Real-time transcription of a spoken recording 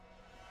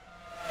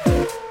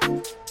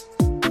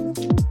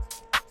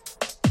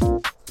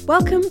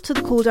Welcome to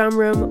the Cool Down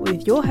Room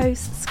with your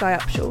host, Sky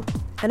Upshaw,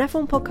 an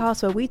F1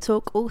 podcast where we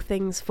talk all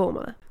things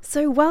Formula.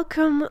 So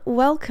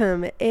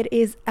welcome. It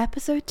is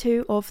episode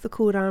 2 of the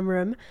Cool Down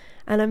Room,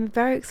 and I'm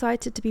very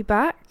excited to be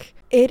back.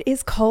 It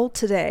is cold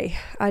today.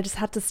 I just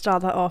had to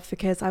start that off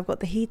because I've got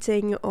the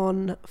heating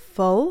on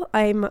full.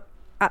 I'm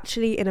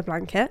actually in a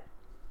blanket.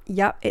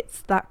 Yep,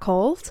 it's that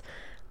cold.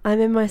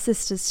 I'm in my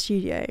sister's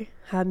studio,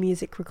 her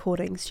music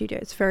recording studio.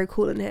 It's very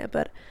cool in here,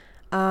 but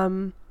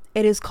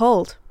it is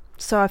cold.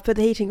 So I've put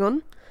the heating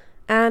on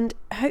and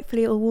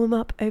hopefully it'll warm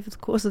up over the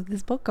course of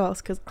this podcast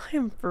because I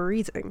am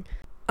freezing.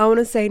 I want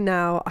to say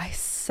now, I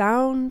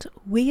sound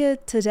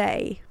weird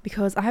today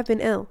because I have been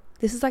ill.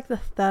 This is like the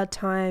third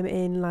time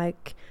in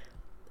like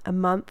a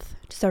month,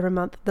 just over a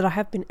month, that I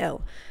have been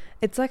ill.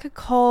 It's like a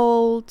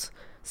cold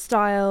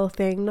style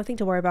thing, nothing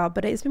to worry about,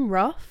 but it's been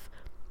rough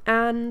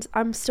and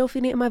I'm still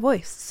feeling it in my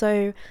voice.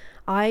 So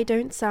I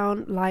don't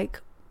sound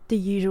like the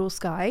usual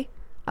Sky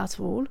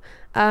at all.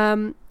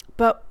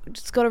 But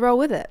just got to roll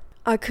with it.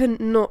 I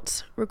couldn't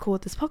not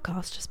record this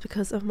podcast just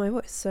because of my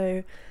voice.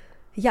 So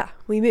yeah,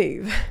 we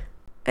move.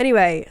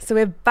 Anyway, so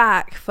we're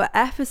back for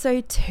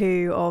episode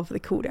 2 of the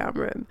Cool Down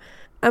Room.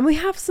 And we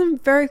have some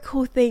very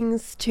cool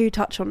things to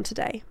touch on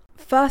today.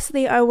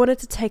 Firstly, I wanted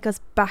to take us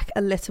back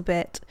a little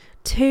bit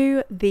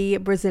to the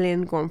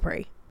Brazilian Grand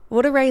Prix.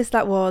 What a race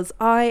that was.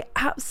 I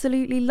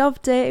absolutely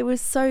loved it. It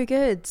was so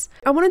good.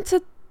 I wanted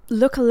to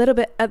look a little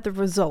bit at the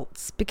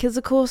results because,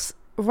 of course,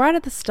 right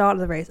at the start of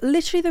the race,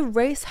 literally the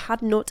race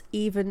had not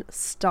even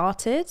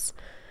started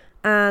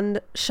and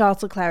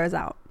Charles Leclerc is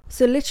out.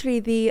 So literally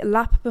the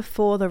lap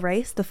before the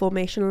race, the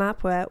formation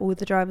lap where all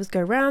the drivers go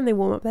around, they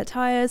warm up their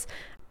tyres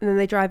and then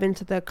they drive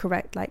into the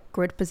correct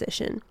grid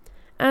position.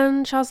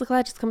 And Charles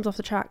Leclerc just comes off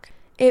the track.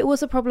 It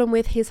was a problem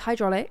with his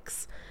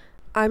hydraulics.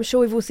 I'm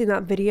sure we've all seen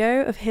that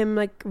video of him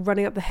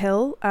running up the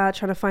hill, trying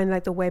to find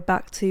the way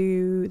back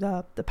to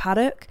the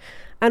paddock.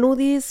 And all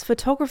these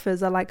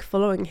photographers are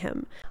following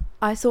him.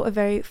 I saw a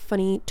very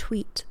funny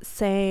tweet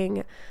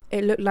saying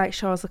it looked like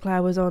Charles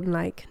Leclerc was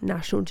on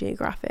National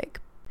Geographic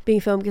being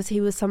filmed because he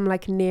was some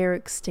near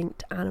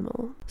extinct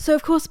animal. So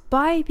of course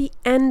by the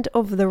end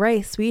of the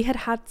race we had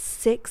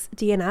 6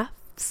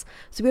 DNFs,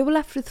 so we were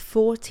left with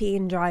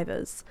 14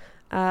 drivers.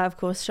 Of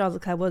course Charles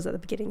Leclerc was at the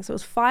beginning, so it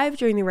was 5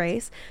 during the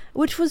race,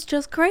 which was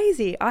just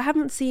crazy. I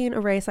haven't seen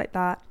a race like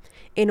that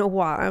in a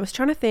while. I was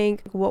trying to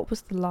think what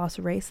was the last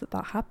race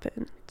that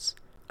happened.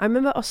 I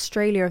remember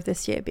Australia of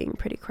this year being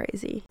pretty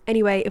crazy.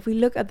 Anyway, if we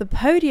look at the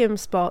podium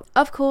spot,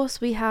 of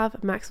course we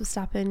have Max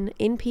Verstappen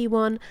in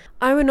P1.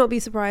 I would not be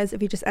surprised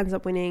if he just ends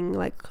up winning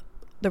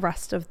the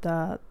rest of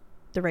the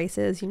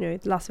races,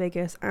 Las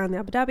Vegas and the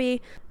Abu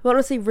Dhabi. But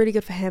honestly, really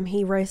good for him.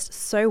 He raced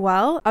so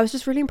well. I was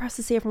just really impressed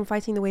to see everyone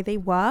fighting the way they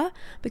were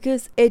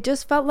because it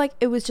just felt like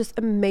it was just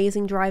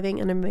amazing driving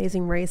and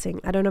amazing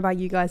racing. I don't know about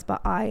you guys,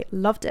 but I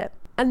loved it.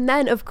 And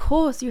then, of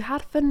course, you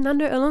had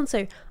Fernando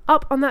Alonso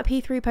up on that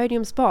P3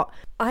 podium spot.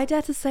 I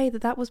dare to say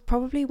that was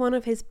probably one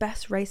of his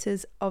best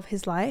races of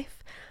his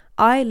life.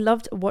 I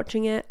loved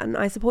watching it and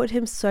I supported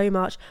him so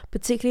much,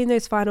 particularly in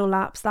those final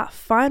laps. That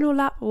final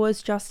lap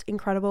was just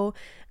incredible.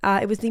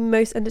 It was the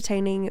most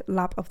entertaining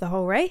lap of the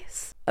whole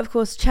race. Of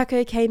course,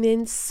 Checo came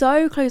in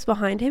so close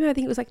behind him. I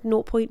think it was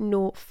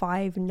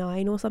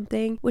 0.059 or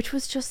something, which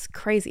was just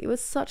crazy. It was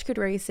such good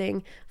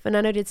racing.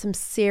 Fernando did some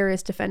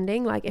serious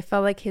defending. It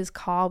felt like his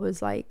car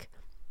was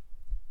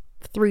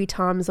 3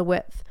 times the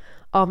width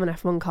of an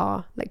F1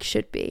 car,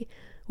 should be.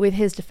 With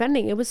his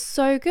defending, it was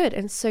so good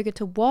and so good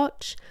to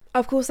watch.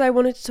 Of course, I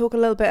wanted to talk a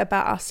little bit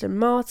about Aston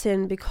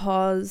Martin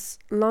because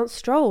Lance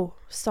Stroll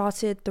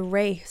started the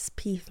race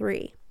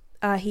P3.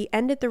 He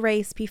ended the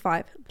race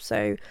P5,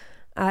 so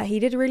he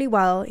did really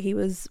well. He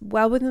was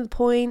well within the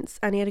points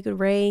and he had a good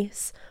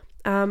race.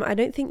 I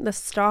don't think the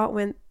start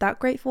went that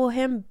great for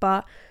him,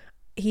 but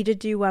he did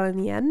do well in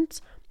the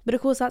end. But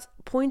of course, that's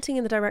pointing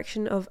in the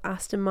direction of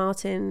Aston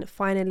Martin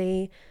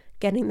finally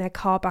getting their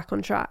car back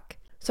on track.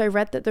 So I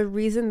read that the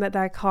reason that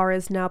their car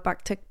is now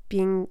back to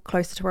being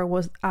closer to where it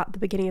was at the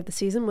beginning of the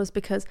season was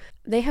because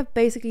they have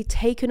basically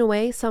taken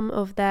away some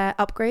of their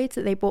upgrades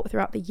that they bought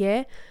throughout the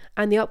year,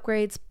 and the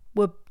upgrades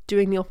were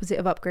doing the opposite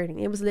of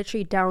upgrading. It was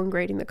literally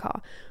downgrading the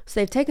car. So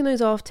they've taken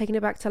those off, taken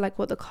it back to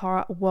what the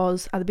car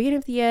was at the beginning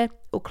of the year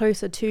or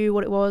closer to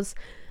what it was.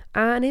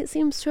 And it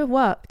seems to have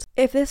worked.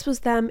 If this was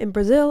them in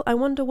Brazil, I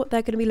wonder what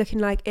they're going to be looking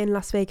like in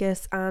Las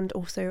Vegas and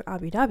also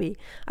Abu Dhabi.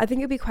 I think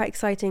it'd be quite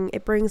exciting.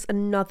 It brings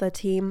another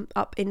team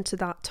up into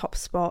that top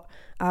spot.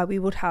 We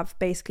would have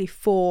basically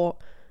 4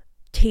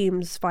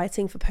 teams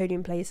fighting for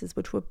podium places,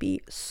 which would be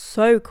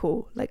so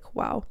cool.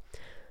 Wow.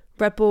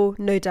 Red Bull,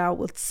 no doubt,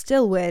 will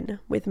still win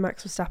with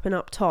Max Verstappen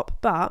up top,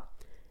 but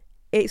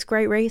it's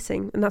great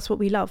racing, and that's what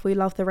we love. We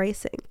love the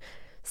racing.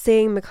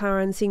 Seeing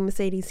McLaren, seeing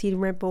Mercedes, seeing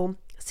Red Bull,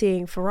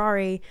 seeing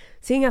Ferrari,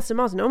 seeing Aston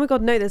Martin. Oh my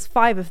god, no, there's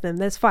 5 of them.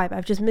 There's 5.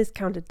 I've just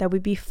miscounted. There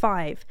would be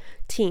 5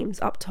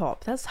 teams up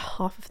top. That's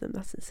half of them.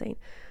 That's insane.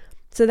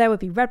 So there would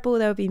be Red Bull,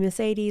 there would be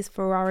Mercedes,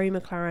 Ferrari,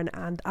 McLaren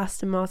and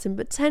Aston Martin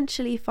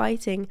potentially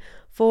fighting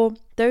for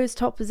those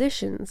top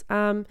positions.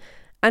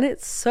 And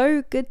it's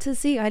so good to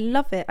see. I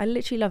love it. I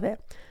literally love it.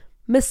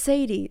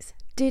 Mercedes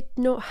did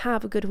not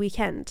have a good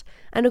weekend.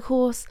 And of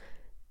course,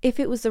 if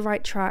it was the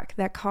right track,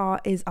 their car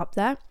is up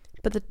there.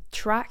 But the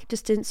track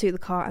just didn't suit the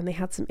car and they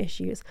had some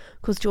issues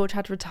because George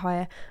had to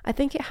retire. I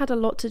think it had a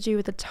lot to do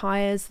with the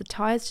tyres. The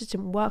tyres just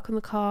didn't work on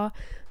the car.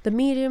 The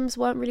mediums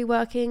weren't really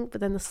working,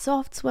 but then the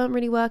softs weren't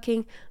really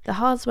working. The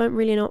hards weren't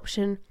really an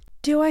option.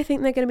 Do I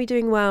think they're going to be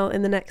doing well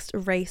in the next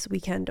race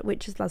weekend,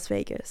 which is Las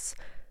Vegas?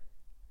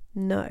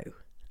 No.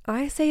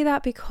 I say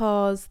that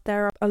because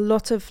there are a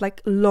lot of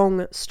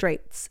long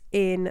straights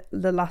in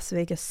the Las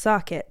Vegas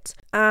circuit,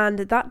 and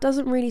that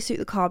doesn't really suit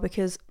the car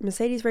because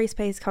Mercedes race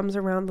pace comes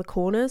around the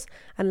corners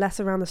and less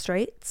around the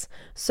straights.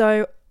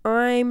 So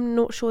I'm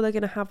not sure they're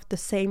going to have the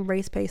same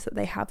race pace that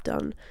they have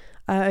done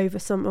over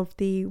some of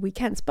the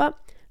weekends. But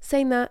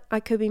saying that, I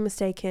could be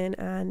mistaken,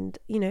 and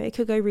it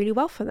could go really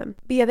well for them.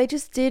 But yeah, they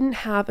just didn't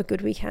have a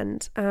good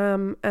weekend.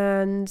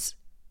 And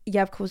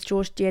yeah, of course,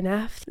 George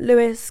DNF'd.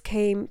 Lewis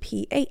came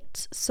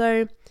P8.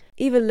 So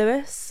even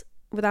Lewis,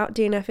 without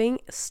DNFing,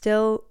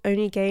 still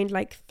only gained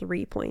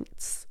 3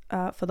 points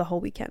for the whole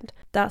weekend.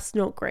 That's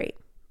not great.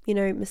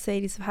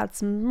 Mercedes have had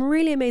some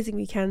really amazing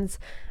weekends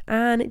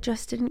and it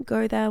just didn't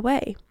go their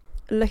way.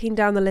 Looking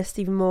down the list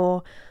even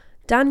more,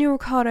 Daniel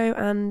Ricciardo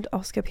and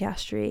Oscar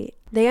Piastri,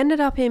 they ended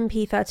up in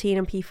P13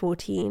 and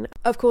P14.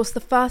 Of course, the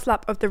first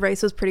lap of the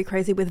race was pretty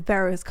crazy with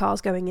various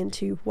cars going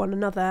into one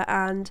another,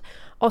 and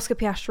Oscar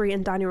Piastri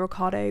and Daniel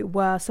Ricciardo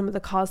were some of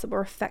the cars that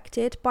were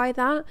affected by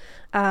that.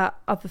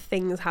 Other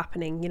things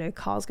happening,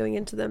 cars going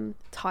into them,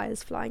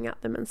 tyres flying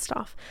at them and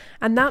stuff.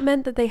 And that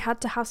meant that they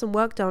had to have some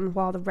work done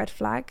while the red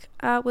flag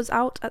was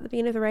out at the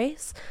beginning of the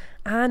race.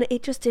 And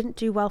it just didn't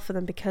do well for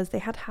them because they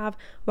had to have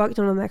work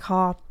done on their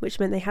car, which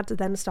meant they had to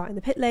then start in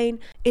the pit lane.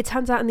 It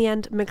turns out in the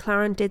end,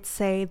 McLaren did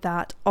say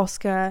that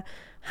Oscar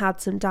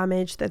had some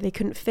damage that they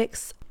couldn't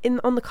fix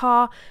on the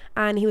car,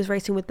 and he was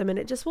racing with them and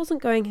it just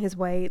wasn't going his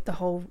way the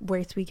whole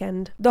race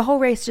weekend. The whole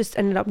race just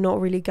ended up not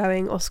really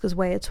going Oscar's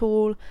way at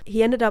all.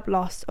 He ended up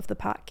last of the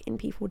pack in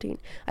P14.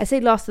 I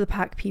say last of the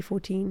pack,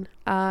 P14.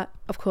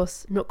 Of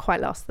course, not quite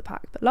last of the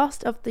pack, but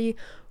last of the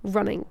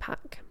running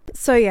pack.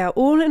 So yeah,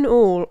 all in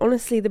all,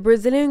 honestly, the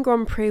Brazilian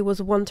Grand Prix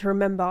was one to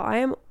remember. I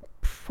am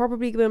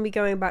probably going to be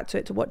going back to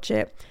it to watch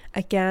it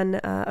again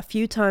a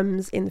few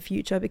times in the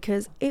future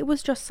because it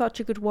was just such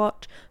a good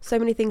watch. So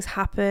many things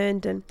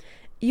happened and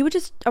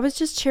I was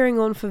just cheering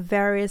on for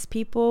various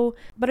people.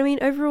 But I mean,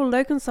 overall,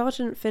 Logan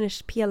Sargent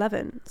finished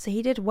P11, so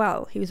he did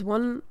well. He was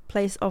 1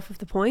 place off of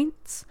the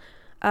points.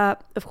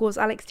 Of course,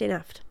 Alex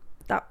DNF'd.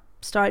 That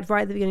started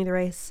right at the beginning of the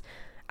race.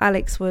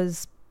 Alex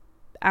was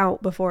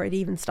out before it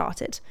even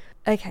started.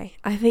 Okay,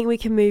 I think we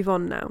can move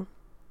on now.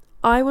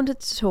 I wanted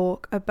to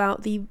talk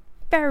about the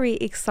very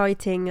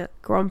exciting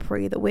Grand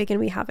Prix that we're going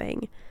to be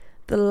having.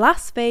 The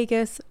Las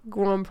Vegas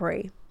Grand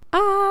Prix.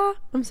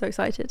 I'm so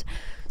excited.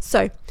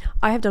 So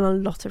I have done a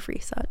lot of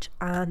research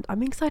and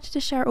I'm excited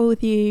to share it all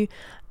with you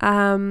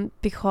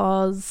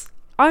because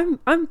I'm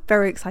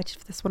very excited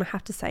for this one, I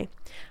have to say.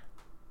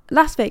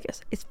 Las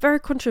Vegas, it's very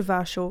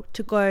controversial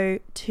to go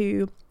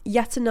to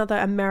yet another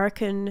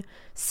American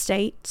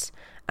state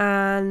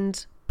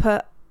and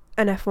put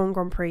an F1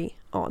 Grand Prix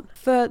on.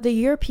 For the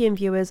European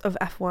viewers of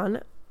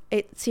F1,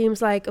 it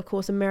seems like, of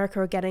course,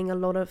 America are getting a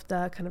lot of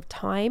the kind of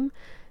time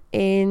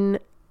in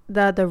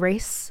the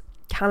race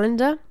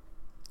calendar.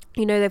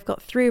 They've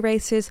got 3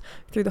 races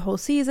through the whole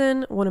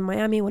season, 1 in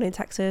Miami, 1 in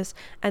Texas,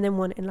 and then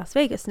 1 in Las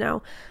Vegas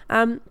now.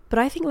 But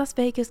I think Las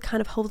Vegas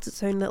kind of holds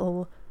its own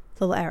little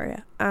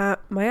area.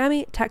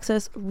 Miami,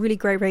 Texas, really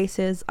great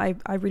races. I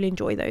really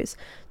enjoy those,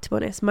 to be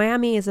honest.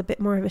 Miami is a bit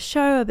more of a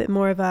show, a bit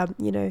more of a,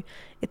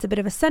 it's a bit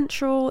of a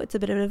central, it's a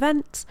bit of an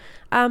event.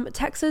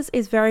 Texas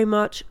is very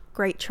much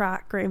great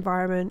track, great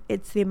environment.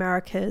 It's the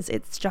Americas.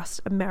 It's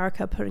just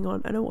America putting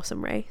on an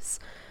awesome race.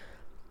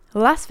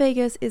 Las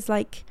Vegas is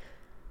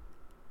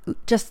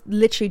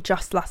literally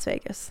just Las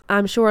Vegas.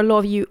 I'm sure a lot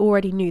of you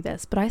already knew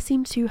this, but I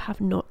seem to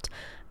have not.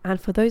 And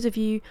for those of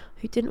you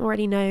who didn't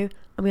already know,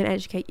 I'm going to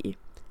educate you.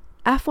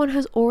 F1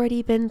 has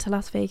already been to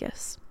Las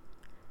Vegas,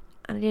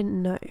 and I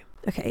didn't know.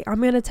 Okay, I'm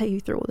going to take you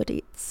through all the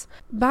deets.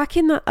 Back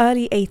in the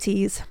early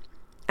 80s,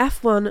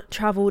 F1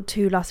 travelled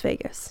to Las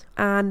Vegas,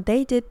 and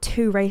they did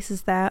 2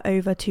 races there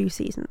over 2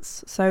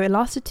 seasons. So it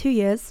lasted 2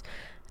 years,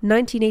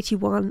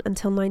 1981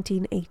 until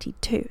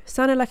 1982.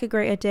 Sounded like a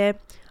great idea.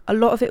 A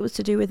lot of it was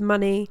to do with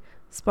money,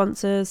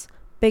 sponsors,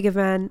 big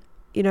event,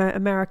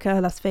 America,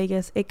 Las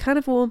Vegas. It kind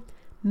of all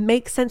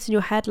makes sense in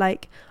your head,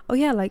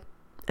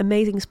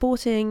 amazing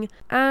sporting,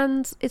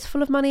 and it's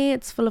full of money,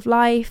 it's full of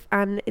life,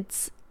 and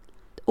it's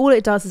all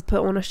it does is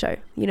put on a show.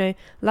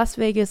 Las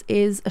Vegas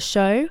is a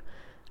show,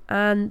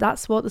 and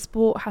that's what the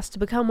sport has to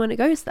become when it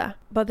goes there.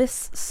 But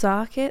this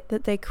circuit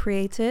that they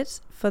created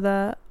for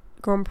the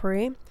Grand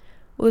Prix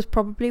was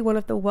probably one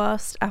of the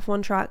worst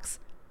F1 tracks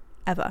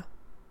ever.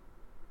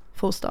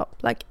 Full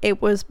stop.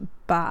 It was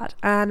bad,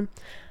 and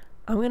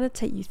I'm going to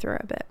take you through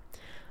it a bit.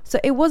 So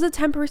it was a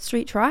temporary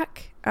street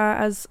track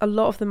as a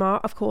lot of them are,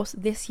 of course,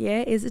 this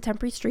year is a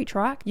temporary street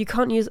track. You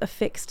can't use a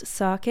fixed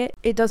circuit.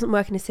 It doesn't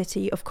work in a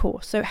city, of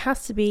course, so it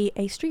has to be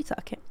a street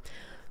circuit.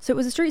 So it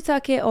was a street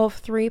circuit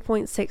of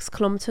 3.6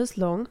 kilometers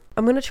long.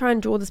 I'm going to try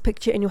and draw this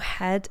picture in your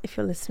head if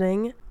you're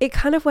listening. It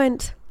kind of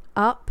went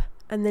up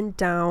and then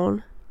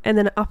down, and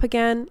then up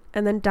again,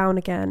 and then down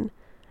again,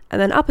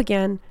 and then up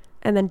again,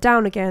 and then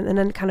down again, and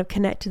then kind of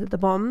connected at the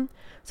bottom.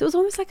 So it was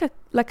almost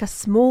like a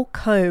small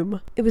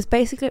comb. It was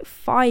basically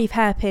 5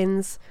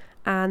 hairpins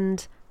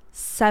and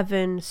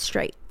 7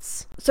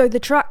 straights. So the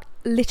track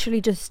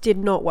literally just did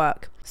not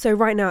work. So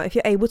right now, if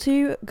you're able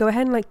to, go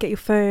ahead and get your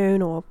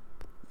phone or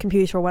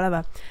computer or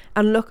whatever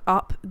and look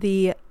up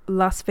the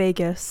Las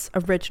Vegas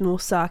original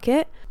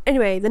circuit.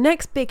 Anyway, the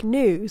next big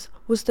news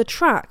was the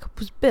track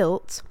was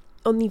built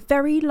on the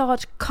very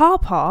large car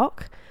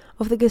park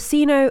of the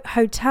casino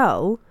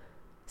hotel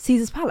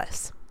Caesar's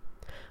Palace.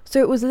 So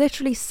it was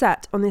literally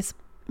set on this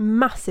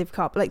massive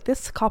car,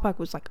 this car park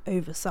was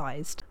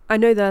oversized. I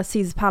know the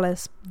Caesar's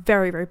Palace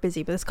very, very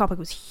busy, but this car park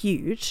was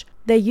huge.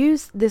 They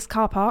used this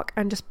car park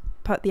and just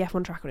put the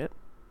F1 track on it.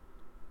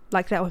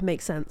 That would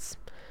make sense.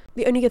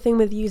 The only good thing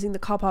with using the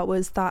car park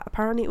was that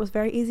apparently it was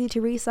very easy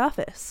to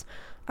resurface.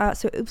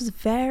 So it was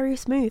very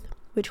smooth,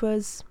 which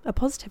was a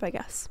positive, I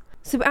guess.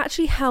 So we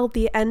actually held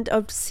the end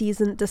of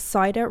season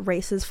decider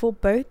races for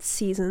both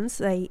seasons,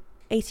 the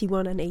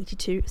 81 and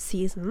 82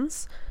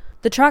 seasons.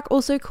 The track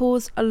also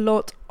caused a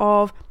lot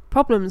of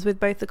problems with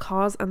both the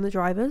cars and the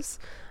drivers.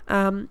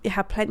 It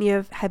had plenty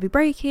of heavy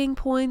braking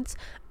points,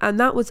 and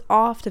that was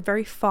after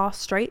very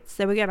fast straights.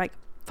 They were getting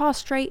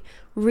fast straight,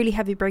 really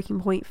heavy braking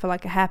point for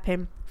a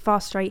hairpin,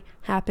 fast straight,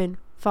 hairpin,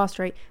 fast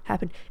straight,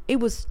 hairpin. It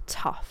was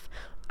tough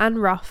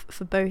and rough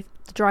for both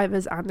the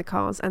drivers and the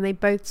cars, and they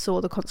both saw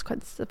the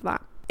consequences of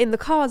that. In the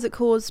cars, it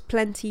caused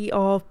plenty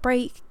of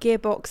brake,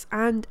 gearbox,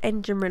 and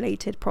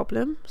engine-related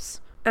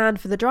problems. And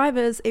for the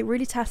drivers, it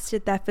really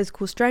tested their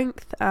physical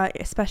strength,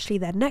 especially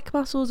their neck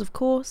muscles, of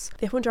course.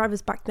 The F1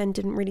 drivers back then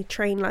didn't really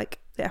train like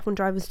the F1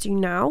 drivers do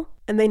now.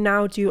 And they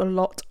now do a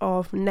lot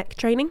of neck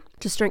training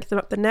to strengthen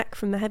up the neck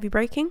from the heavy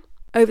braking.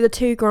 Over the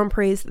 2 Grand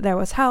Prix that there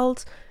was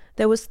held,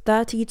 there was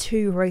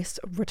 32 race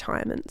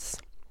retirements.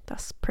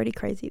 That's pretty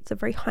crazy. It's a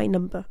very high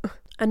number.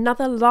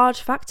 Another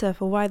large factor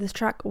for why this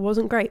track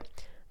wasn't great.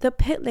 The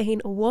pit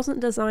lane wasn't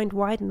designed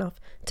wide enough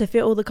to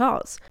fit all the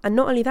cars. And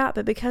not only that,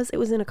 but because it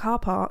was in a car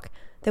park,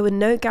 there were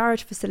no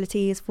garage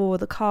facilities for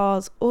the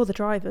cars or the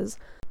drivers.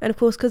 And of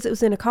course, because it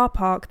was in a car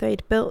park,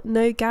 they'd built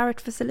no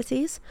garage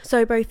facilities.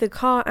 So both the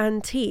car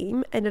and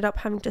team ended up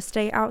having to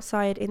stay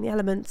outside in the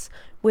elements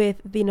with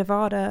the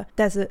Nevada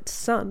desert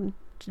sun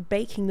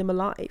baking them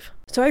alive.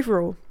 So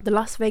overall, the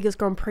Las Vegas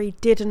Grand Prix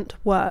didn't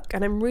work.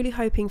 And I'm really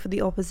hoping for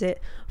the opposite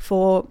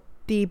for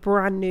the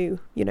brand new,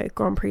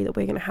 Grand Prix that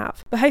we're going to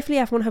have. But hopefully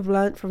F1 have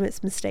learned from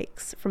its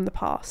mistakes from the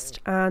past.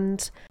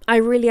 And I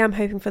really am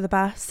hoping for the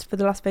best for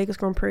the Las Vegas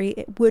Grand Prix.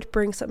 It would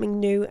bring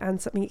something new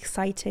and something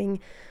exciting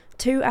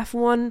to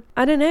F1.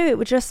 I don't know, it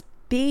would just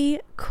be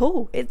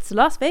cool. It's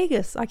Las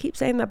Vegas. I keep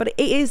saying that, but it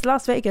is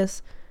Las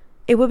Vegas.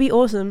 It will be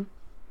awesome.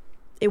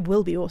 It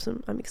will be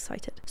awesome. I'm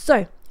excited.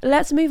 So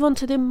let's move on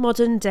to the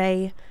modern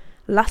day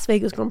Las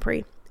Vegas Grand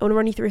Prix. I want to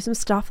run you through some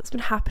stuff that's been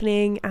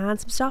happening and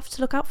some stuff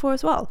to look out for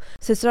as well.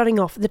 So starting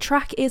off, the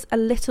track is a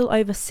little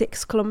over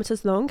 6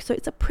 kilometers long, so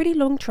it's a pretty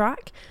long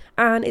track,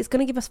 and it's going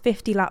to give us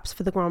 50 laps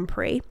for the Grand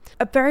Prix.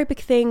 A very big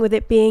thing with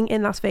it being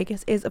in Las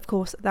Vegas is, of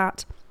course,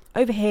 that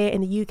over here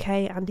in the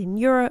UK and in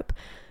Europe,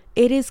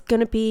 it is going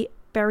to be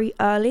very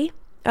early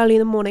in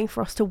the morning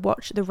for us to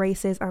watch the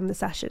races and the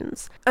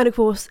sessions. And of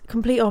course,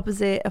 complete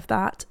opposite of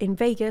that in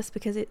Vegas,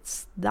 because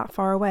it's that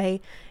far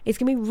away, it's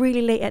going to be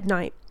really late at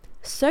night.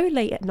 So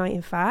late at night,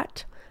 in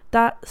fact,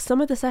 that some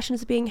of the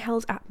sessions are being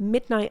held at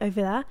midnight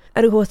over there.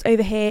 And of course,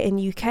 over here in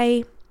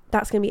UK,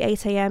 that's going to be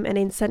 8 a.m. and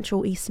in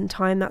Central Eastern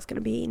Time, that's going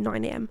to be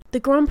 9 a.m. The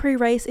Grand Prix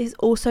race is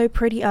also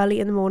pretty early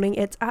in the morning.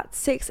 It's at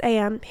 6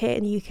 a.m. here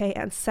in the UK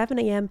and 7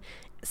 a.m.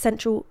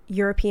 Central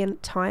European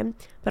Time.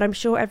 But I'm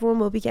sure everyone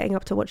will be getting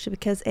up to watch it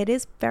because it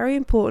is very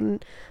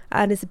important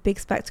and it's a big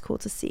spectacle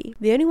to see.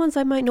 The only ones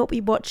I might not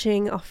be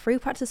watching are free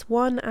practice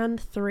 1 and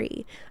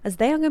 3, as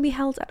they are going to be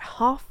held at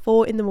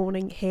 4:30 in the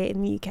morning here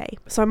in the UK.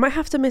 So I might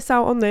have to miss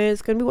out on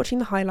those, going to be watching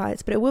the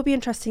highlights, but it will be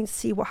interesting to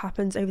see what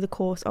happens over the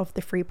course of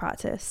the free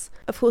practice.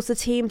 Of course, the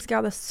teams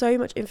gather so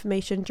much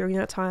information during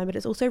that time, but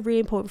it's also really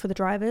important for the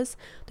drivers.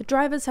 The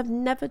drivers have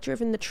never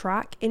driven the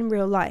track in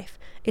real life.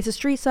 It's a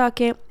street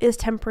circuit, it's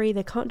temporary,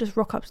 they can't just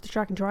rock up to the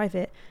track and drive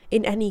it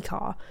in any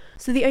car.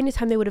 So the only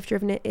time they would have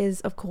driven it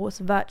is, of course,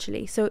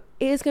 virtually. So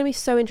it is going to be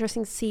so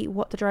interesting to see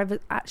what the drivers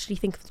actually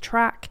think of the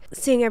track,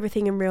 seeing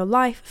everything in real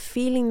life,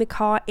 feeling the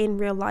car in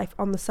real life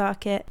on the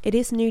circuit. It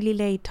is newly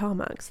laid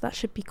tarmac, so that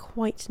should be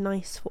quite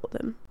nice for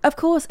them. Of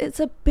course, it's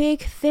a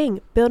big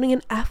thing building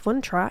an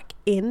F1 track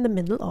in the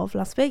middle of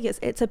Las Vegas.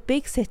 It's a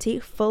big city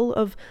full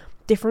of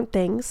different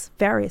things,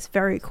 various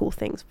cool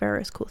things.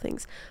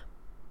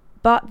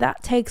 But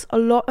that takes a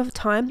lot of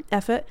time,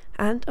 effort,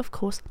 and of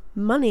course,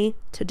 money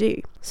to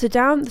do. So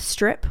down the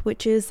strip,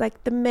 which is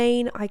like the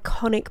main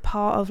iconic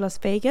part of Las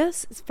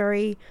Vegas, it's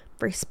very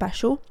very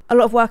special. A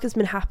lot of work has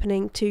been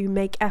happening to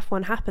make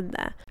F1 happen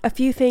there. A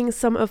few things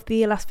some of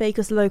the Las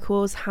Vegas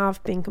locals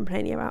have been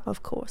complaining about,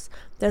 of course.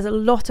 There's a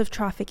lot of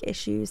traffic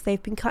issues.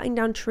 They've been cutting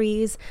down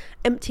trees,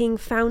 emptying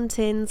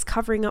fountains,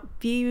 covering up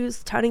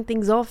views, turning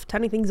things off,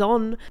 turning things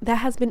on. There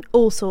has been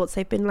all sorts.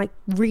 They've been like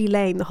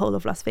relaying the whole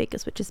of Las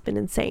Vegas, which has been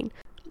insane.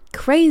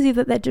 Crazy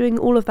that they're doing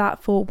all of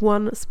that for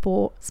one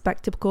sport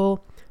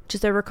spectacle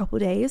just over a couple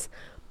of days,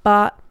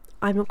 but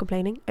I'm not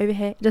complaining over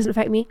here. It doesn't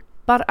affect me.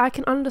 But I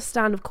can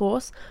understand, of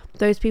course,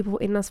 those people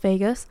in Las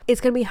Vegas.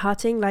 It's going to be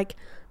hurting, like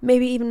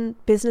maybe even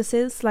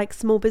businesses, like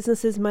small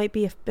businesses might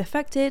be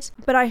affected.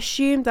 But I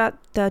assume that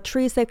the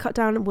trees they've cut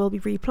down will be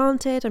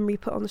replanted and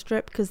re-put on the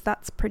strip because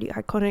that's pretty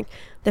iconic.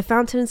 The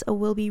fountains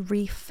will be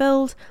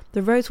refilled,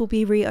 the roads will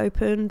be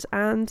reopened,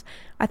 and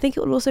I think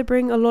it will also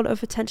bring a lot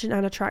of attention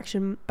and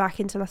attraction back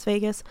into Las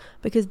Vegas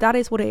because that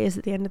is what it is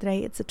at the end of the day.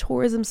 It's a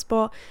tourism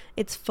spot.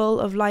 It's full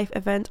of life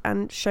event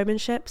and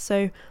showmanship.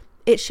 So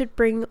it should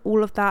bring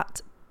all of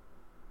that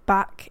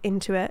back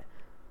into it.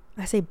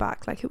 I say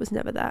back like it was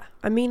never there.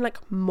 I mean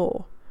like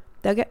more.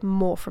 They'll get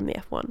more from the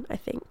F1, I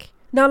think.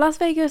 Now, Las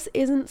Vegas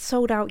isn't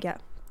sold out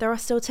yet. There are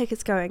still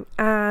tickets going,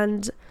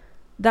 and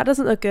that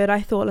doesn't look good. I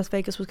thought Las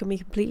Vegas was going to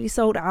be completely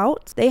sold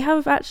out. They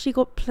have actually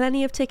got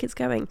plenty of tickets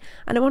going,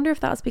 and I wonder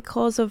if that's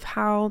because of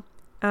how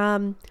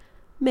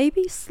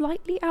maybe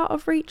slightly out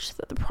of reach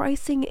that the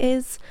pricing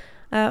is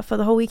for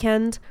the whole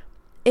weekend.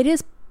 It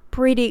is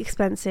pretty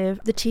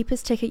expensive. The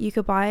cheapest ticket you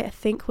could buy, I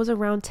think, was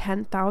around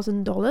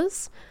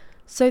 $10,000.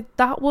 So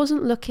that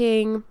wasn't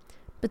looking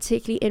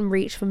particularly in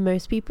reach for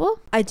most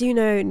people. I do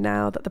know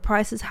now that the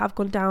prices have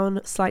gone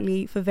down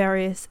slightly for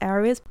various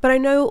areas, but I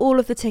know all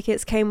of the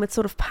tickets came with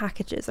sort of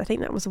packages. I think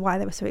that was why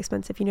they were so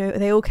expensive. You know,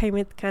 they all came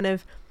with kind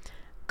of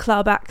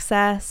club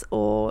access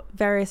or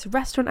various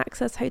restaurant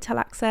access, hotel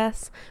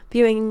access,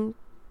 viewing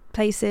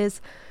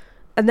places.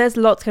 And there's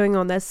lots going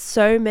on. There's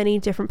so many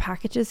different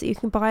packages that you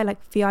can buy, like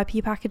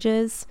VIP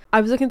packages. I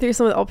was looking through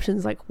some of the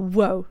options, like,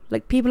 whoa,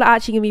 like people are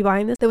actually going to be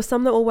buying this. There were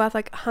some that were worth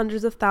like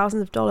hundreds of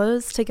thousands of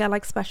dollars to get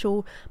like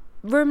special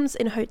rooms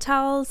in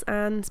hotels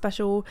and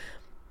special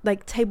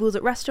like tables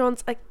at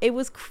restaurants. Like it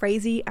was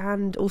crazy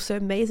and also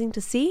amazing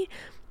to see.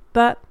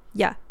 But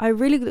yeah, I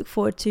really look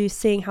forward to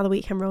seeing how the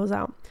weekend rolls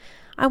out.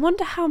 I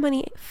wonder how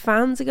many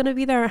fans are going to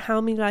be there and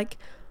how many like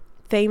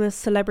famous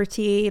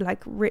celebrity,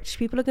 like rich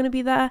people are going to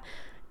be there.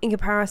 In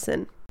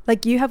comparison,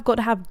 like you have got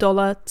to have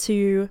dollar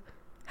to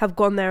have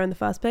gone there in the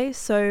first place,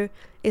 so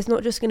it's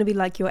not just going to be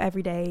like your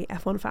everyday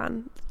F1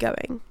 fan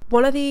going.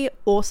 One of the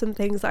awesome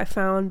things that I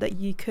found that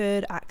you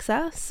could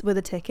access with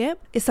a ticket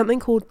is something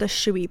called the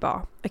Shoey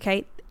Bar.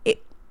 Okay,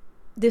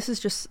 this is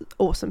just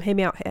awesome. Hear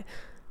me out here.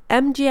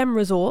 MGM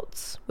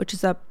Resorts, which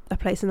is a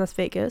place in Las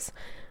Vegas,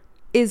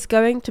 is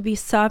going to be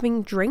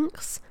serving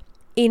drinks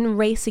in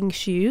racing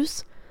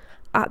shoes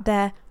at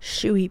their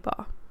Shoey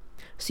Bar.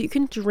 So you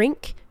can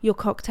drink your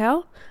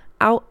cocktail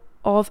out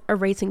of a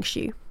racing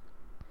shoe.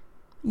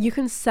 You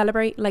can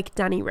celebrate like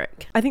Danny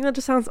Rick. I think that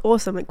just sounds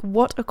awesome. Like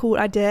what a cool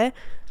idea.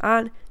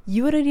 And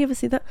you would only ever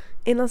see that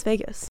in Las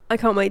Vegas. I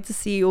can't wait to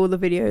see all the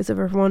videos of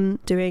everyone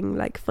doing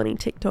like funny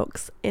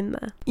TikToks in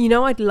there. You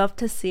know, I'd love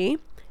to see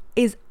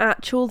is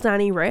actual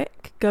Danny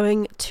Rick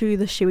going to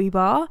the Shoey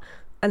Bar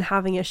and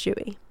having a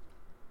shoey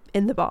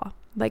in the bar.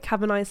 Like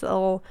have a nice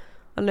little,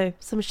 I don't know,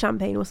 some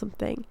champagne or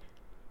something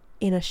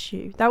in a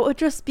shoe. That would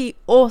just be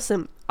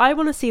awesome. I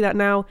want to see that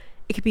now.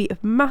 It could be a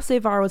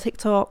massive viral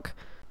TikTok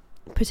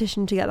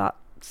petition to get that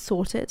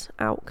sorted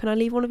out. Can I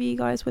leave one of you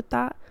guys with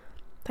that?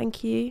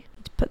 Thank you.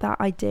 To put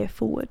that idea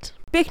forward.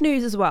 Big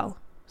news as well.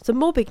 Some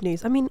more big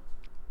news. I mean,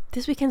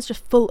 this weekend's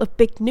just full of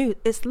big news.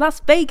 It's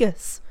Las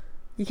Vegas.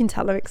 You can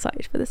tell I'm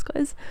excited for this,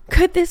 guys.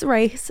 Could this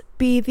race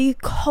be the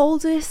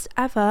coldest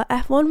ever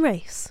F1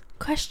 race?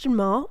 Question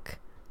mark. ...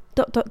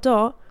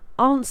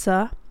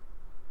 Answer.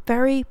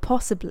 Very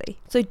possibly.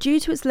 So due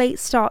to its late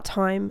start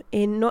time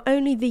in not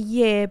only the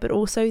year but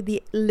also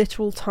the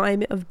literal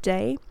time of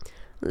day,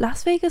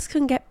 Las Vegas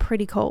can get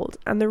pretty cold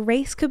and the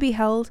race could be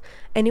held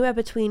anywhere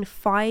between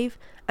 5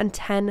 and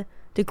 10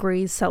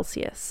 degrees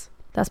Celsius.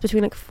 That's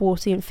between like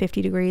 40 and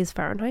 50 degrees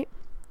Fahrenheit.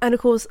 And of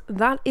course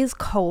that is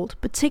cold,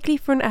 particularly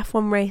for an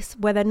F1 race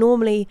where they're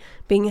normally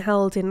being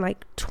held in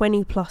like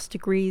 20 plus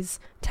degrees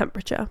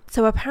temperature.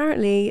 So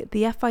apparently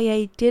the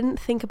FIA didn't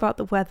think about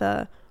the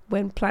weather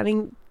when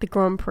planning the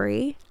Grand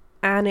Prix,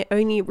 and it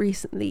only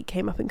recently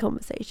came up in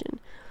conversation.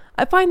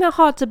 I find that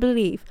hard to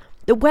believe.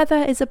 The weather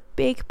is a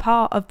big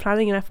part of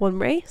planning an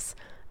F1 race.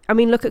 I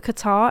mean, look at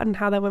Qatar and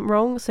how that went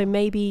wrong, so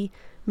maybe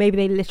they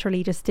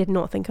literally just did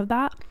not think of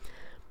that.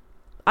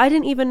 I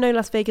didn't even know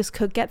Las Vegas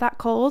could get that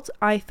cold.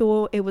 I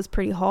thought it was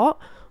pretty hot,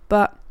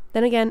 but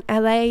then again,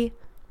 LA,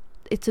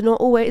 it's not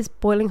always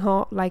boiling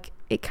hot. Like,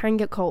 it can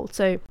get cold.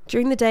 So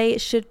during the day, it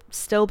should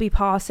still be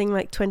passing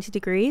like 20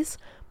 degrees,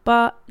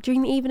 but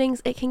during the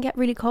evenings it can get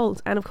really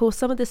cold. And of course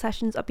some of the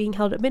sessions are being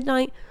held at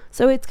midnight,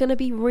 so it's going to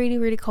be really,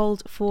 really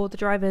cold for the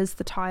drivers,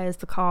 the tyres,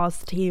 the cars,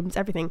 the teams,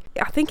 everything.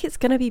 I think it's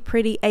going to be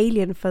pretty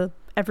alien for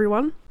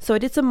everyone. So I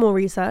did some more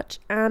research,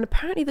 and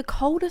apparently the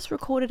coldest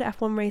recorded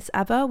F1 race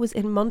ever was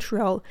in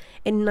Montreal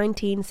in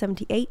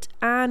 1978,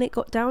 and it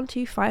got down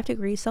to 5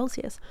 degrees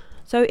Celsius.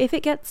 So if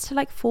it gets to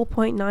like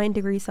 4.9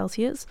 degrees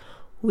Celsius,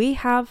 we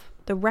have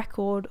the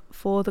record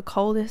for the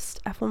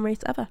coldest F1 race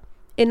ever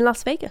in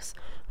Las Vegas.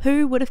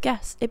 Who would have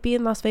guessed it'd be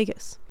in Las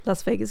Vegas?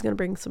 Las Vegas is going to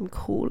bring some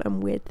cool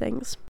and weird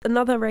things.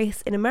 Another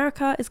race in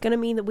America is going to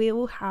mean that we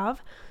will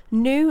have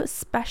new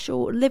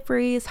special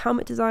liveries,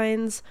 helmet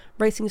designs,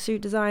 racing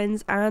suit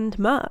designs, and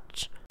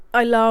merch.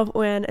 I love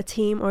when a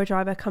team or a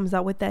driver comes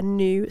out with their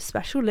new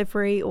special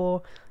livery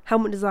or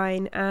helmet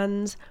design,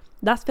 and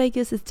Las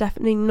Vegas is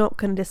definitely not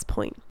going to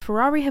disappoint.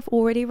 Ferrari have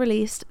already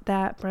released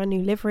their brand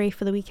new livery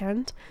for the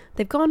weekend.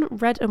 They've gone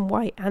red and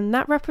white, and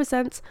that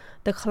represents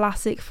the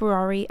classic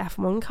Ferrari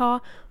F1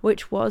 car,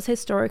 which was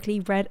historically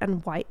red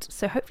and white.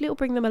 So hopefully it'll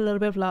bring them a little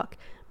bit of luck,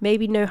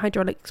 maybe no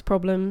hydraulics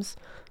problems,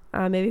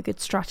 maybe a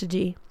good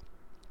strategy.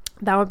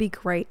 That would be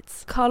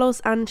great.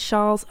 Carlos and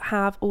Charles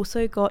have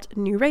also got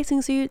new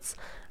racing suits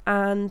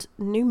and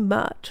new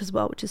merch as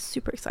well, which is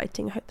super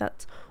exciting. I hope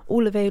that's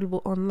all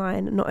available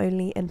online, not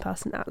only in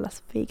person at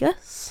Las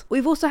Vegas.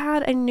 We've also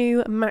had a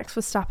new Max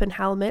Verstappen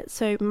helmet.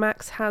 So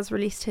Max has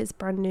released his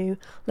brand new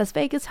Las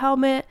Vegas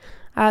helmet.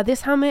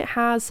 This helmet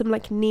has some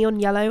like neon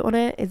yellow on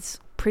it. It's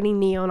pretty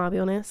neon, I'll be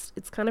honest.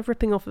 It's kind of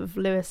ripping off of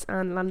Lewis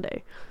and Lando,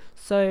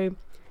 so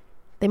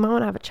they might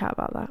want to have a chat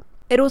about that.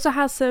 It also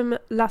has some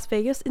Las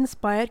Vegas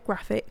inspired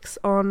graphics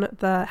on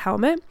the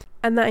helmet,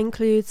 and that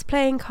includes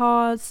playing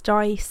cards,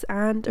 dice,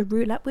 and a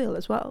roulette wheel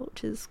as well,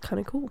 which is kind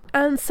of cool.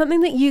 And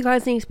something that you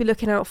guys need to be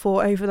looking out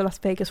for over the Las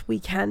Vegas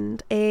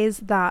weekend is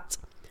that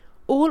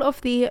all of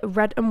the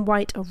red and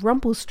white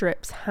rumble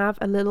strips have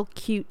a little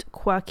cute,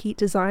 quirky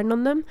design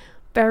on them,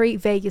 very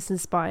Vegas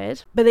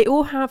inspired, but they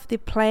all have the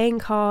playing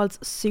cards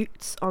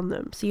suits on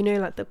them. So you know,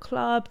 like the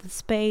club, the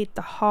spade,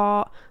 the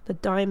heart, the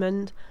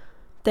diamond.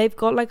 They've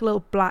got like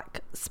little black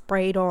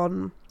sprayed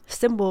on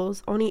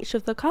symbols on each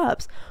of the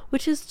curbs,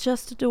 which is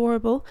just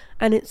adorable,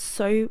 and it's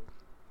so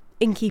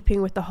in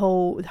keeping with the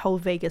whole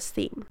Vegas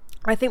theme.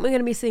 I think we're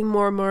going to be seeing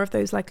more and more of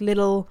those like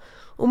little,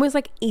 almost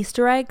like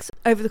Easter eggs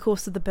over the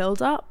course of the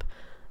build up.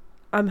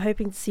 I'm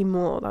hoping to see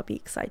more. That'd be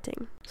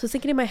exciting. So I was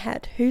thinking in my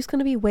head, who's going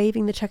to be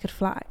waving the checkered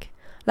flag?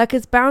 Like,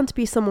 it's bound to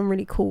be someone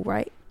really cool,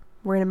 right?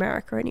 We're in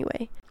America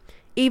anyway.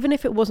 Even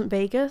if it wasn't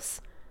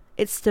Vegas,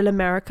 it's still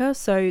America,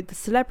 so the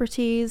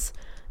celebrities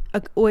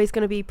are always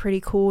going to be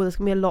pretty cool. There's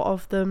going to be a lot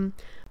of them.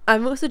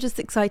 I'm also just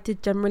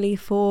excited generally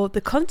for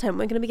the content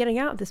we're going to be getting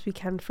out this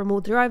weekend from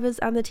all the drivers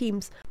and the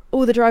teams.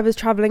 All the drivers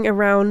traveling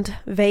around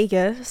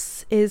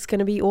Vegas is going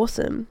to be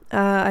awesome.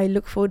 I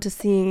look forward to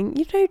seeing,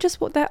 you know, just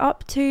what they're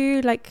up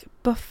to, like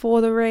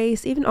before the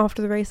race, even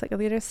after the race. Like, are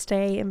they going to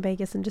stay in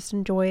Vegas and just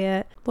enjoy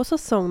it? What's a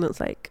song that's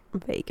like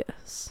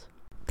Vegas?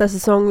 There's a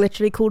song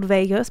literally called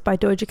Vegas by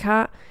Doja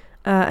Cat,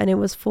 and it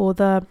was for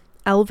the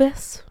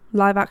Elvis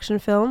live action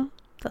film.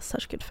 That's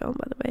such a good film,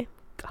 by the way.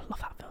 I love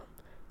that film.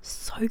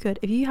 So good.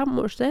 If you haven't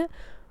watched it,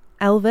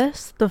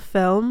 Elvis, the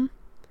film,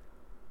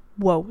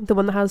 whoa, the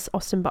one that has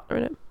Austin Butler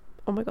in it.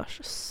 Oh my gosh,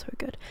 so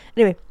good.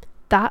 Anyway,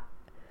 that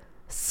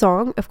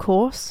song, of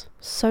course,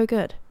 so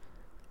good.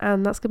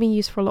 And that's going to be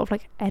used for a lot of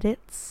like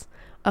edits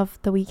of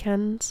the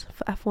weekend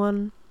for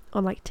F1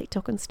 on like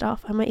TikTok and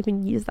stuff. I might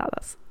even use that.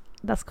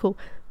 That's cool.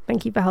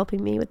 Thank you for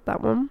helping me with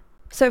that one.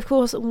 So of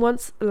course,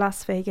 once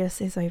Las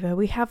Vegas is over,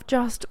 we have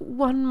just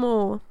one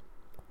more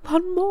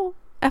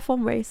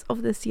F1 race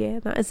of this year.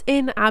 That is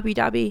in Abu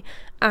Dhabi,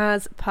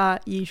 as per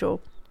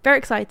usual. Very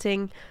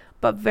exciting,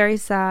 but very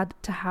sad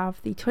to have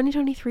the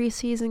 2023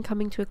 season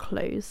coming to a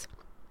close.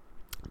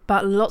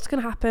 But lots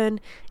going to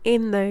happen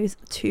in those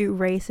two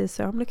races,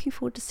 so I'm looking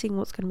forward to seeing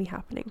what's going to be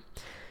happening.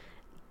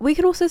 We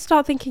can also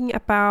start thinking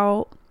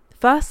about,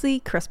 firstly,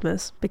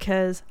 Christmas,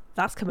 because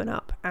that's coming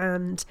up,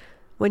 and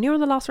when you're on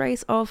the last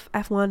race of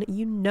F1,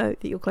 you know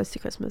that you're close to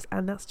Christmas,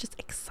 and that's just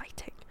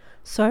exciting.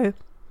 So,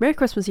 Merry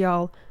Christmas,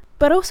 y'all.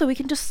 But also, we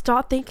can just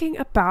start thinking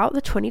about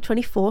the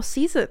 2024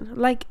 season.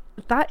 Like,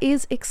 that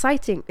is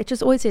exciting. It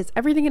just always is.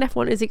 Everything in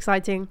F1 is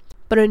exciting.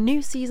 But a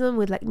new season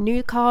with like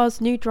new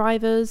cars, new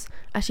drivers.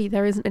 Actually,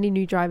 there isn't any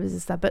new drivers,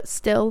 is there? But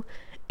still,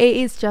 it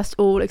is just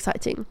all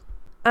exciting.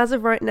 As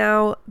of right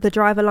now, the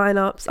driver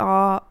lineups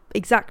are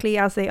exactly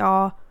as they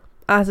are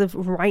as of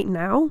right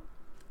now.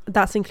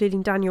 That's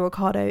including Daniel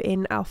Ricciardo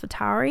in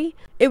AlphaTauri.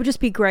 It would just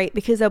be great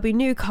because there'll be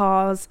new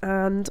cars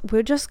and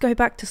we'll just go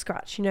back to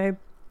scratch, you know.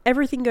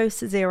 Everything goes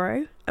to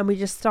zero and we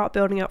just start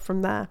building up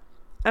from there.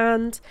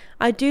 And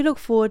I do look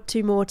forward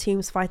to more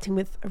teams fighting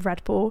with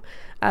Red Bull.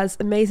 As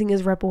amazing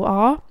as Red Bull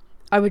are,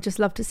 I would just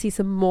love to see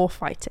some more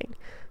fighting.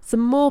 Some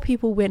more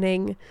people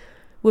winning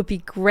would be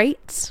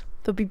great.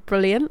 That would be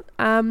brilliant.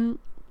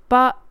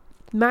 But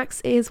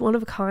Max is one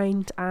of a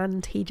kind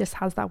and he just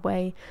has that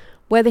way.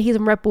 Whether he's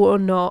in Red Bull or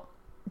not,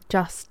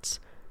 just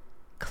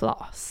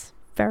class.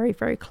 Very,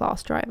 very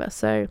class driver.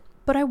 So,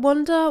 but I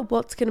wonder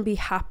what's going to be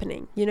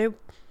happening. You know,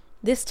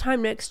 this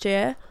time next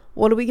year,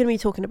 what are we going to be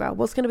talking about?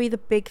 What's going to be the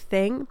big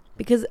thing?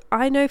 Because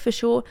I know for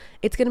sure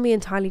it's going to be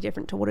entirely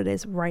different to what it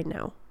is right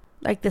now.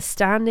 Like, the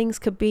standings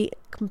could be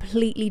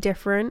completely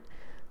different,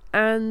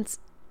 and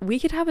we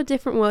could have a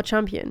different world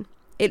champion.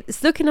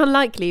 It's looking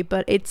unlikely,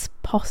 but it's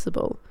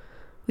possible.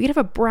 We could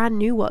have a brand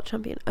new world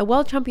champion, a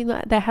world champion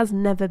that there has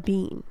never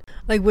been.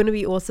 Like, wouldn't it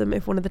be awesome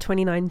if one of the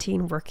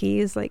 2019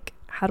 rookies like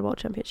had a world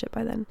championship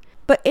by then?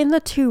 But in the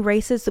 2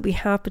 races that we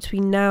have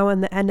between now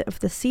and the end of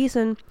the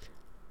season,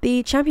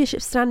 the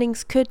championship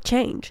standings could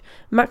change.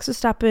 Max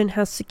Verstappen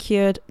has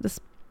secured this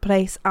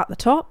place at the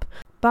top,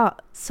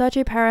 but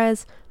Sergio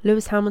Perez,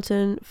 Lewis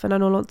Hamilton,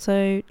 Fernando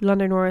Alonso,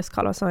 Lando Norris,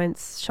 Carlos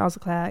Sainz, Charles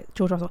Leclerc,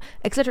 George Russell,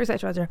 etc.,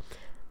 etc., etc.,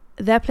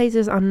 their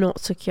places are not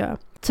secure.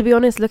 To be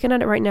honest, looking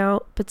at it right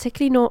now,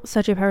 particularly not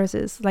Sergio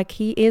Perez's, like,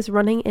 he is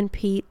running in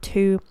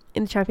P2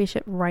 in the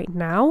championship right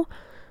now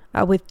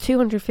with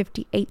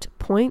 258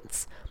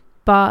 points,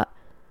 but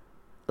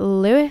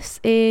Lewis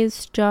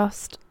is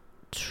just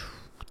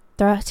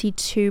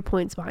 32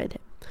 points behind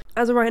him.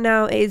 As of right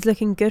now, it is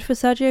looking good for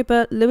Sergio,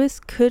 but Lewis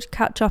could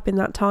catch up in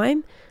that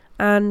time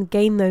and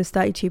gain those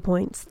 32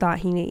 points that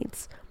he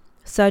needs.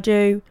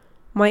 Sergio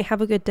might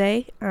have a good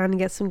day and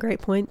get some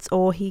great points,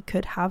 or he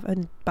could have a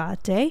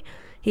bad day.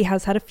 He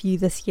has had a few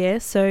this year,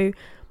 so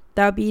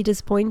that would be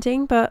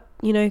disappointing, but,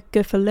 you know,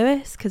 good for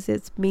Lewis, because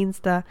it means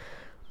that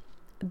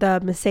the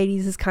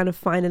Mercedes is kind of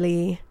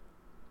finally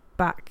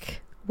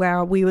back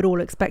where we would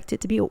all expect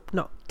it to be, or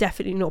not,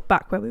 definitely not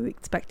back where we would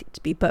expect it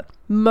to be, but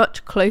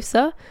much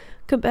closer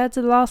compared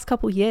to the last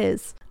couple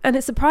years. And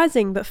it's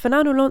surprising, but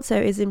Fernando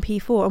Alonso is in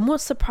P4, and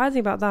what's surprising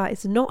about that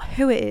is not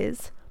who it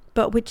is,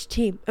 but which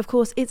team. Of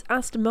course, it's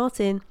Aston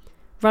Martin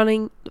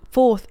running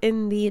 4th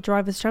in the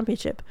Drivers'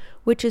 Championship,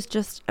 which is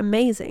just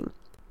amazing.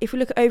 If we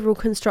look at overall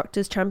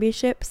Constructors'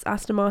 Championships,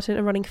 Aston Martin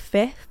are running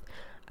 5th,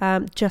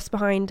 just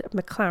behind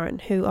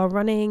McLaren, who are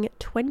running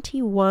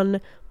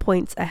 21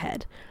 points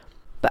ahead.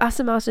 But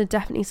Aston Martin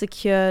definitely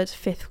secured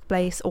 5th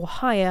place or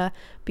higher,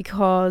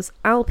 because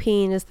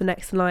Alpine is the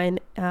next line,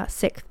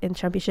 6th in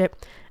Championship,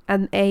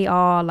 and they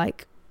are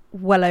like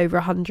well over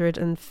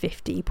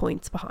 150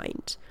 points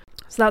behind.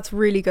 So that's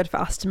really good for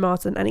Aston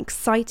Martin and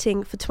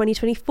exciting for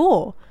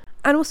 2024.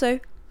 And also,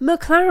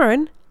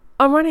 McLaren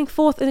are running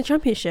 4th in the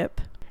championship.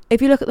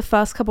 If you look at the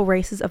first couple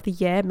races of the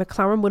year,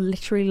 McLaren were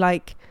literally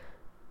like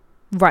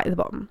right at the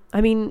bottom. I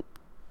mean,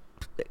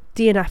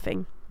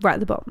 DNFing right at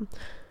the bottom.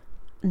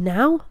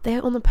 Now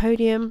they're on the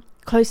podium,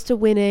 close to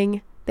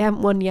winning. They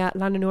haven't won yet.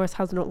 Lando Norris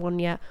has not won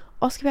yet.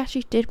 Oscar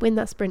Piastri did win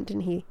that sprint,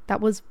 didn't he?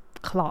 That was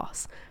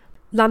class.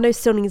 Lando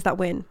still needs that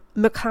win.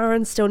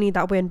 McLaren still need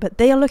that win, but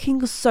they are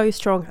looking so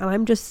strong, and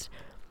I'm just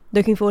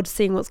looking forward to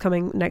seeing what's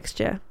coming next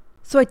year.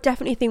 So I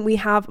definitely think we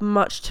have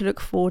much to look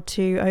forward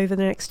to over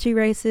the next 2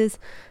 races,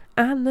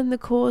 and then the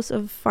course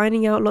of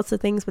finding out lots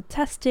of things with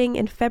testing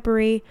in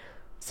February.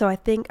 So I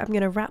think I'm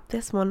going to wrap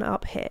this one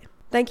up here.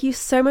 Thank you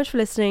so much for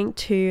listening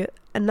to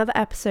another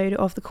episode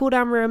of the Cool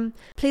Down Room.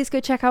 Please go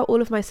check out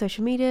all of my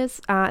social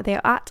medias. They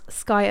are at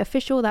Sky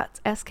Official.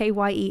 That's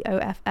SKYEOFFICIAL.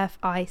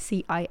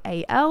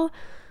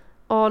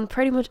 On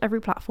pretty much every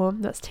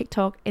platform. That's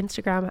TikTok,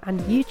 Instagram, and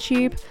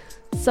YouTube.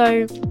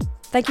 So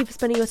thank you for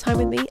spending your time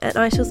with me, and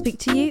I shall speak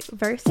to you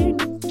very soon.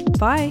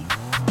 Bye.